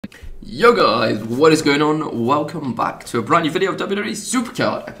Yo guys, what is going on? Welcome back to a brand new video of WWE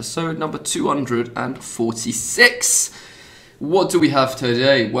Supercard, episode number 246. What do we have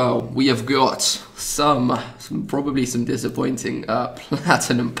today? Well, we have got probably some disappointing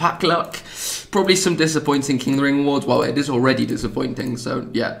Platinum pack luck, probably some disappointing King of the Ring awards. Well, it is already disappointing, so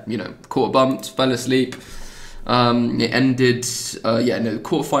yeah, you know, caught bumped, fell asleep. It ended, the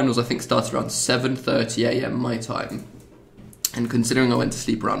quarterfinals I think started around 7:30 AM my time. And considering I went to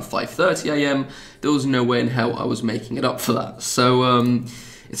sleep around 5:30 AM, there was no way in hell I was making it up for that. So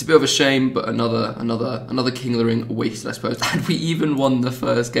it's a bit of a shame, but another King of the Ring wasted, I suppose. And we even won the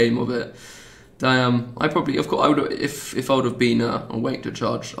first game of it. Damn, I probably, of course, I would if I would have been awake to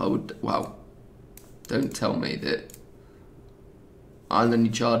charge, I would. Wow, don't tell me that. And then he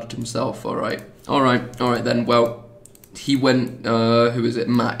charged himself. All right then. Well, he went. Who is it?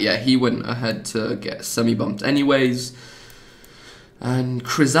 Matt. Yeah, he went ahead to get semi-bumped anyways. And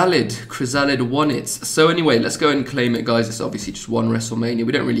Chrysalid won it. So anyway, let's go and claim it, guys. It's obviously just one WrestleMania.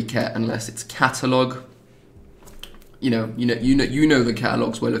 We don't really care unless it's catalog. You know the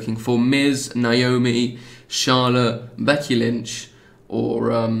catalogs we're looking for: Miz, Naomi, Charlotte, Becky Lynch,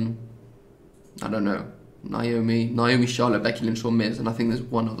 or I don't know, Naomi, Charlotte, Becky Lynch, or Miz. And I think there's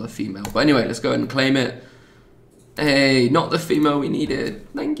one other female. But anyway, let's go ahead and claim it. Hey, not the female we needed.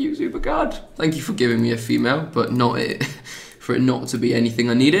 Thank you, Supercard. Thank you for giving me a female, but not it. For it not to be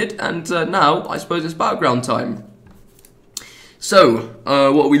anything I needed. And now, I suppose it's Battleground time. So,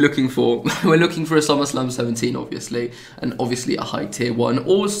 what are we looking for? We're looking for a SummerSlam 17, obviously. And obviously a high tier one.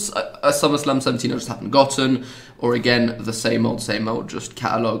 Or a SummerSlam 17 I just haven't gotten. Or again, the same old, just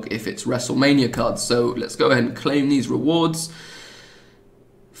catalog if it's WrestleMania cards. So, let's go ahead and claim these rewards.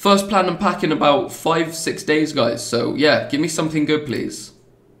 First Platinum pack in about 5-6 days, guys. So, yeah, give me something good, please.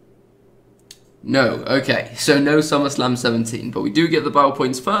 No, okay, so no SummerSlam 17, but we do get the battle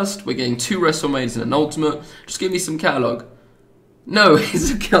points first. We're getting 2 WrestleManias and an Ultimate. Just give me some catalog. No, it's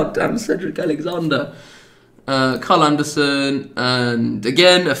a goddamn Cedric Alexander. Carl Anderson, and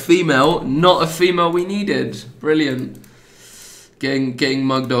again, a female. Not a female we needed. Brilliant. Getting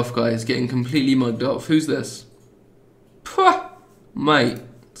mugged off, guys. Getting completely mugged off. Who's this? Pwah! Mate,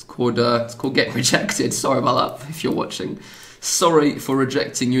 it's called Getting Rejected. Sorry about that, if you're watching. Sorry for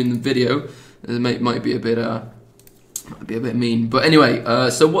rejecting you in the video. It might be a bit mean, but anyway.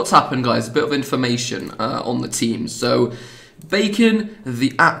 So what's happened, guys? A bit of information on the team. So Bacon,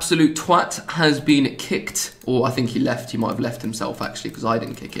 the absolute twat, has been kicked, or I think he left. He might have left himself actually, because I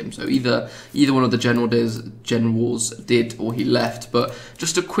didn't kick him. So either one of the generals did, or he left. But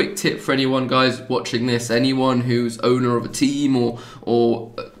just a quick tip for anyone, guys, watching this: anyone who's owner of a team or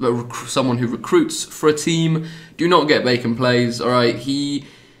someone who recruits for a team, do not get Bacon plays. All right,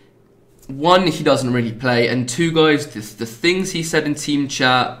 one, he doesn't really play, and two, guys, the things he said in team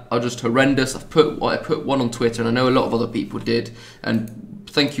chat are just horrendous. I put one on Twitter, and I know a lot of other people did, and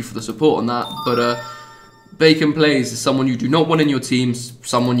thank you for the support on that. But Bacon Plays is someone you do not want in your teams,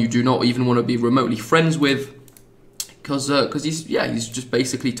 someone you do not even want to be remotely friends with, because he's just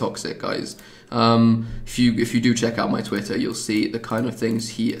basically toxic, guys. If you do check out my Twitter, you'll see the kind of things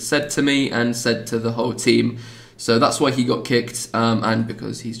he said to me and said to the whole team. So that's why he got kicked, and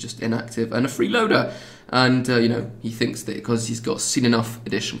because he's just inactive and a freeloader. And, he thinks that because he's seen enough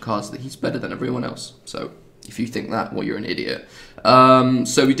edition cards that he's better than everyone else. So if you think that, well, you're an idiot.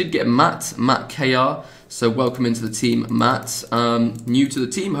 So we did get Matt KR. So welcome into the team, Matt. New to the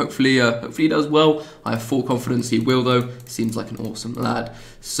team. Hopefully he does well. I have full confidence he will, though. Seems like an awesome lad.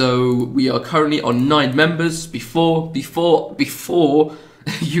 So we are currently on 9 members. Before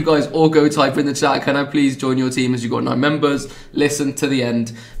you guys all go type in the chat, can I please join your team as you've got 9 members? Listen to the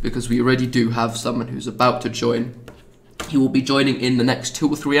end, because we already do have someone who's about to join. He will be joining in the next 2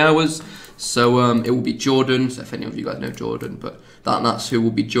 or 3 hours. So it will be Jordan. So if any of you guys know Jordan, but that's who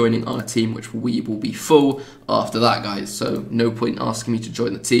will be joining our team, which we will be full after that, guys. So no point asking me to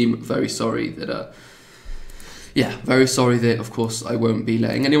join the team. Very sorry that very sorry that, of course, I won't be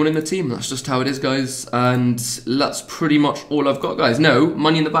letting anyone in the team. That's just how it is, guys. And that's pretty much all I've got, guys. No,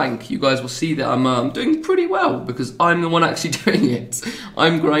 Money in the Bank. You guys will see that I'm doing pretty well, because I'm the one actually doing it.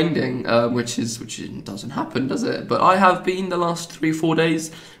 I'm grinding, which doesn't happen, does it? But I have been the last 3-4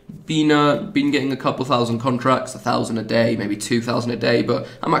 days been getting a couple thousand contracts, 1,000 a day, maybe 2,000 a day. But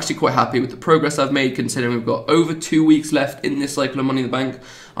I'm actually quite happy with the progress I've made, considering we've got over 2 weeks left in this cycle of Money in the Bank.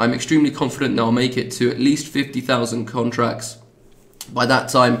 I'm extremely confident that I'll make it to at least 50,000 contracts By that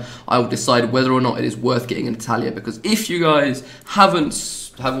time, I will decide whether or not it is worth getting an Italia, because if you guys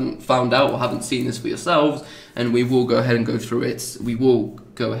haven't found out or haven't seen this for yourselves, and we will go ahead and go through it,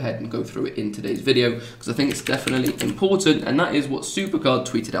 in today's video, because I think it's definitely important, and that is what Supercard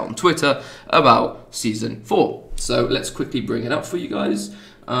tweeted out on Twitter about Season 4. So let's quickly bring it up for you guys.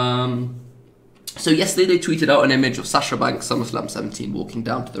 So yesterday they tweeted out an image of Sasha Banks, SummerSlam 17, walking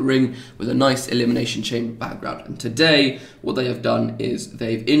down to the ring with a nice Elimination Chamber background. And today, what they have done is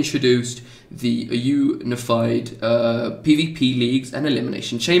they've introduced the unified PvP leagues and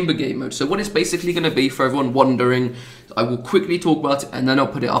Elimination Chamber game mode. So what it's basically going to be, for everyone wondering, I will quickly talk about it and then I'll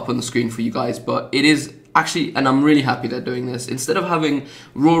put it up on the screen for you guys. But it is actually, and I'm really happy they're doing this, instead of having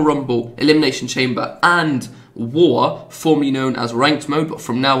Royal Rumble, Elimination Chamber and War, formerly known as Ranked Mode, but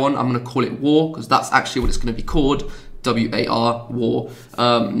from now on I'm going to call it War, because that's actually what it's going to be called, WAR, War,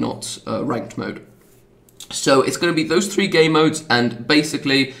 not Ranked Mode. So it's going to be those 3 game modes, and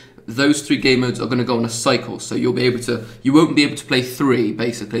basically those 3 game modes are going to go on a cycle, so you won't be able to play 3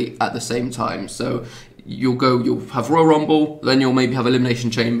 basically at the same time. So you'll have Royal Rumble, then you'll maybe have Elimination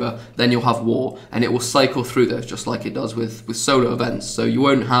Chamber, then you'll have War, and it will cycle through those just like it does with solo events. So you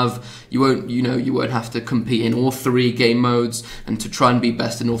won't have to compete in all 3 game modes and to try and be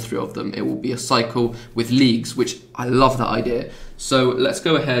best in all 3 of them. It will be a cycle with leagues, which I love that idea. So let's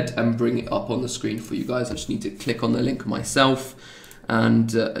go ahead and bring it up on the screen for you guys. I just need to click on the link myself and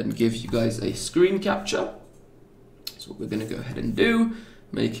give you guys a screen capture. That's what we're going to go ahead and do.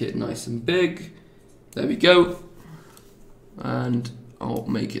 Make it nice and big. There we go, and I'll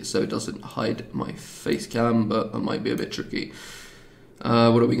make it so it doesn't hide my face cam, but that might be a bit tricky.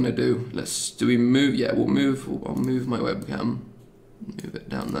 What are we gonna do? Do we move? Yeah, I'll move my webcam, move it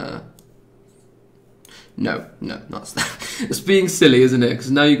down there. No, that's it's being silly, isn't it?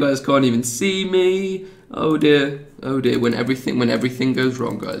 Because now you guys can't even see me. Oh dear, when everything goes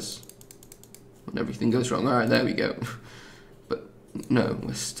wrong, guys. When everything goes wrong. All right, there we go. But no,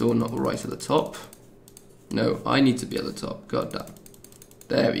 we're still not right at the top. No, I need to be at the top. God damn.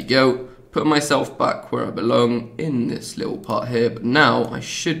 There we go. Put myself back where I belong in this little part here. But now I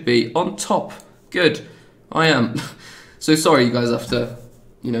should be on top. Good. I am. So sorry, you guys, after,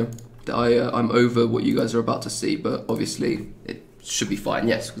 I'm over what you guys are about to see. But obviously, it should be fine.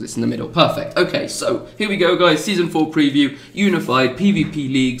 Yes, because it's in the middle. Perfect. Okay, so here we go, guys. Season 4 preview. Unified PvP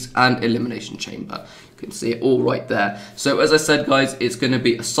leagues and Elimination Chamber. You can see it all right there. So as I said, guys, it's going to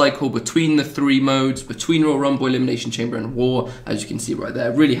be a cycle between the 3 modes, between Royal Rumble, Elimination Chamber and War, as you can see right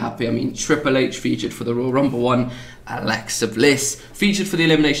there. Really happy. I mean, Triple H featured for the Royal Rumble one, Alexa Bliss featured for the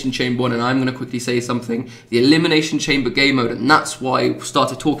Elimination Chamber one, and I'm going to quickly say something. The Elimination Chamber game mode, and that's why I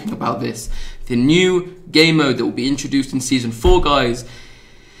started talking about this. The new game mode that will be introduced in Season 4, guys,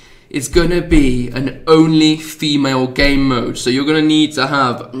 is going to be an only female game mode. So you're going to need to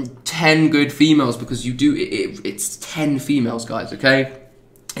have 10 good females, because it's 10 females, guys, okay?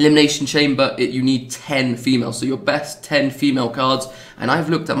 Elimination Chamber, you need 10 females. So your best 10 female cards, and I've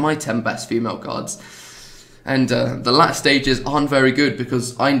looked at my 10 best female cards, and the last stages aren't very good,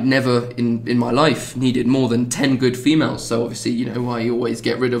 because I never in my life needed more than 10 good females. So obviously, I always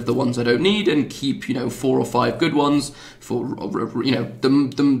get rid of the ones I don't need and keep, 4 or 5 good ones for,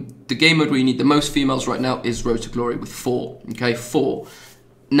 the game mode where you need the most females right now is Road to Glory with 4, okay, 4.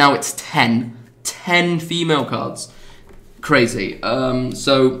 Now it's 10 female cards. Crazy.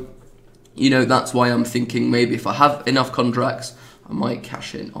 So, that's why I'm thinking maybe if I have enough contracts, I might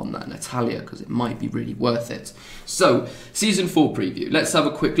cash in on that Natalia, because it might be really worth it. So, Season 4 preview. Let's have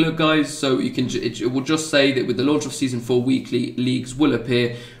a quick look, guys. So it will just say that with the launch of Season 4, weekly leagues will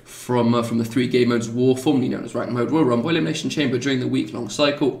appear from the 3 game modes: War, formerly known as Ranked Mode, Royal Rumble, Elimination Chamber during the week-long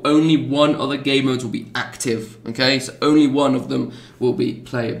cycle. Only 1 other game modes will be active, okay? So only 1 of them will be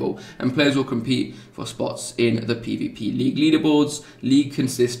playable, and players will compete for spots in the PvP league leaderboards. League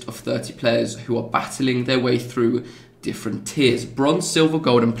consists of 30 players who are battling their way through different tiers: bronze, silver,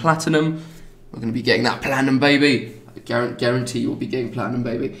 gold and platinum. We're going to be getting that platinum, baby. I guarantee you'll be getting platinum,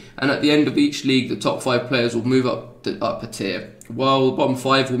 baby. And at the end of each league, the top 5 players will move up a tier, while the bottom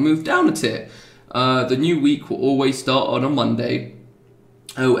 5 will move down a tier. The new week will always start on a Monday.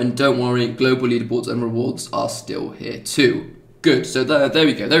 Oh, and don't worry, global leaderboards and rewards are still here too. Good, so there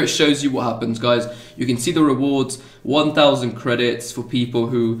we go. There it shows you what happens, guys. You can see the rewards, 1,000 credits for people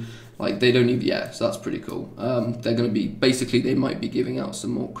who, they don't even, so that's pretty cool. They're going to be, basically, they might be giving out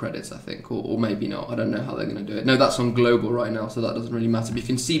some more credits, I think, or maybe not. I don't know how they're going to do it. No, that's on global right now, so that doesn't really matter. But you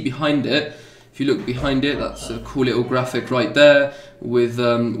can see behind it, if you look behind it, that's a cool little graphic right there with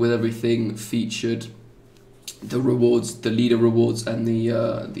everything featured rewards, the leader rewards, and the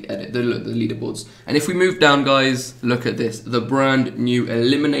leaderboards. And if we move down, guys, look at this, the brand new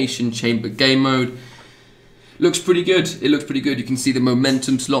Elimination Chamber game mode. Looks pretty good. It looks pretty good. You can see the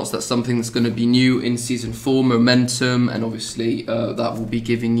momentum slots. That's something that's going to be new in season 4. Momentum, and obviously that will be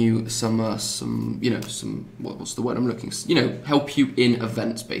giving you some what's the word I'm looking? Help you in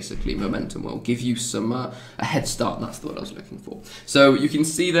events. Basically, momentum will give you some a head start. That's the word I was looking for. So you can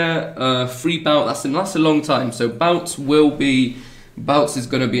see there, free bout. That's a long time. So bouts is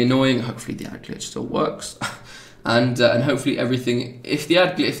going to be annoying. Hopefully the ad glitch still works. And hopefully everything, if the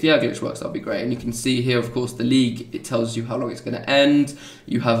ad glitch works, that'll be great. And you can see here, of course, the league, it tells you how long it's going to end.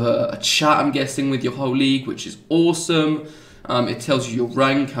 You have a chat, I'm guessing, with your whole league, which is awesome. It tells you your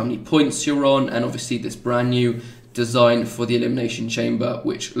rank, how many points you're on, and obviously this brand new design for the Elimination Chamber,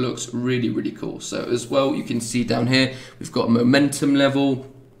 which looks really, really cool. So as well, you can see down here, we've got a momentum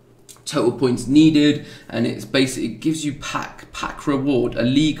level, total points needed, and it's basically, it gives you pack reward, a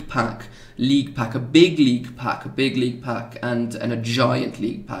league pack, a big league pack, and a giant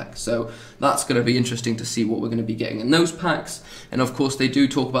league pack. So that's going to be interesting to see what we're going to be getting in those packs. And of course they do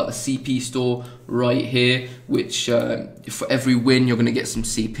talk about the CP store right here, which for every win you're going to get some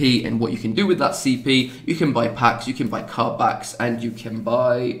CP, and what you can do with that CP, you can buy packs, you can buy card backs, and you can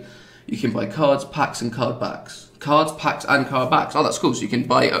buy cards, packs, and card backs. Cards, packs, and card backs. Oh, that's cool. So you can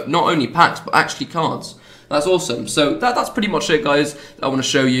buy not only packs but actually cards. That's awesome. So that's pretty much it, guys. I want to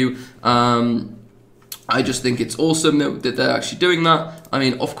show you. I just think it's awesome that they're actually doing that. I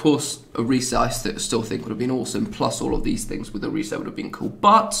mean, of course, a reset I still think would have been awesome. Plus, all of these things with a reset would have been cool.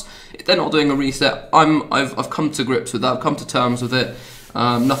 But if they're not doing a reset, I've come to grips with that. I've come to terms with it.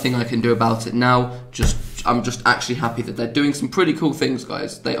 Nothing I can do about it now. I'm just actually happy that they're doing some pretty cool things,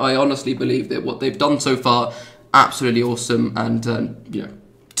 guys. I honestly believe that what they've done so far, absolutely awesome, and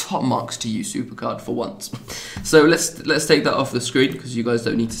top marks to you, Supercard, for once. So let's take that off the screen because you guys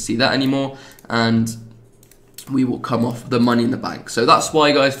don't need to see that anymore, and we will come off the money in the bank. So that's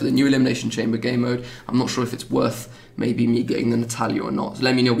why, guys, for the new Elimination Chamber game mode, I'm not sure if it's worth maybe me getting the Natalia or not. So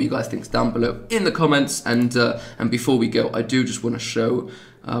let me know what you guys think down below in the comments. And before we go, I do just want to show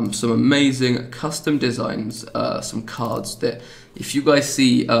some amazing custom designs, some cards that if you guys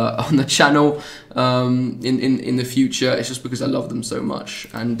see on the channel in the future, it's just because I love them so much,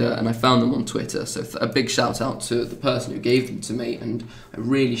 and I found them on Twitter. So a big shout out to the person who gave them to me, and I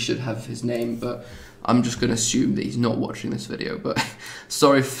really should have his name, but I'm just going to assume that he's not watching this video. But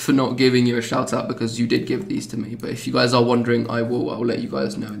sorry for not giving you a shout out because you did give these to me. But if you guys are wondering, I'll let you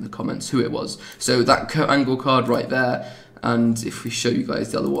guys know in the comments who it was. So that Kurt Angle card right there. And if we show you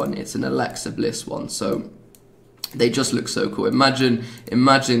guys the other one, it's an Alexa Bliss one. So they just look so cool. Imagine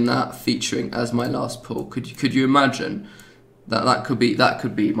that featuring as my last pull. Could you imagine? That could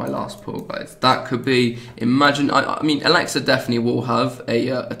be my last pull, guys. That could be. Imagine. I mean, Alexa definitely will have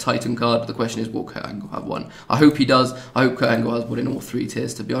a Titan card. The question is, will Kurt Angle have one? I hope he does. I hope Kurt Angle has one in all 3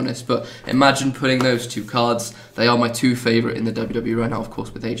 tiers, to be honest. But imagine putting those 2 cards. They are my 2 favorite in the WWE right now, of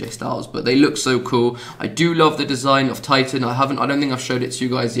course, with AJ Styles. But they look so cool. I do love the design of Titan. I don't think I've showed it to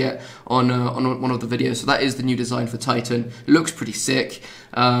you guys yet on one of the videos. So that is the new design for Titan. It looks pretty sick.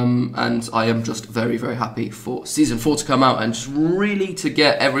 And I am just very, very happy for Season 4 to come out and just really to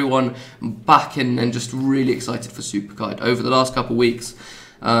get everyone back in and just really excited for Supercard. Over the last couple of weeks,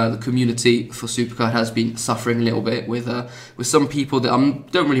 the community for Supercard has been suffering a little bit with some people that I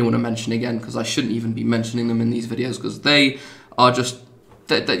don't really want to mention again because I shouldn't even be mentioning them in these videos because they are just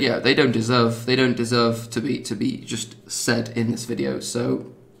they don't deserve to be just said in this video.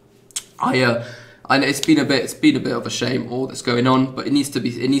 So and it's been a bit of a shame all that's going on, but it needs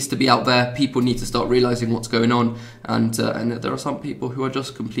to be out there. People need to start realizing what's going on, and there are some people who are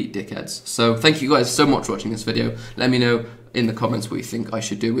just complete dickheads. So thank you guys so much for watching this video. Let me know in the comments what you think I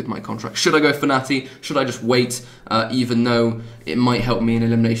should do with my contract. Should I go for Natty? Should I just wait, even though it might help me in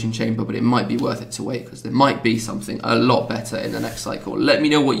Elimination Chamber, but it might be worth it to wait because there might be something a lot better in the next cycle. Let me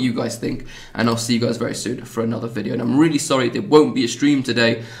know what you guys think, and I'll see you guys very soon for another video. And I'm really sorry there won't be a stream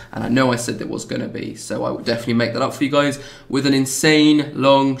today, and I know I said there was going to be, so I will definitely make that up for you guys with an insane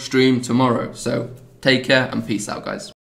long stream tomorrow. So take care and peace out, guys.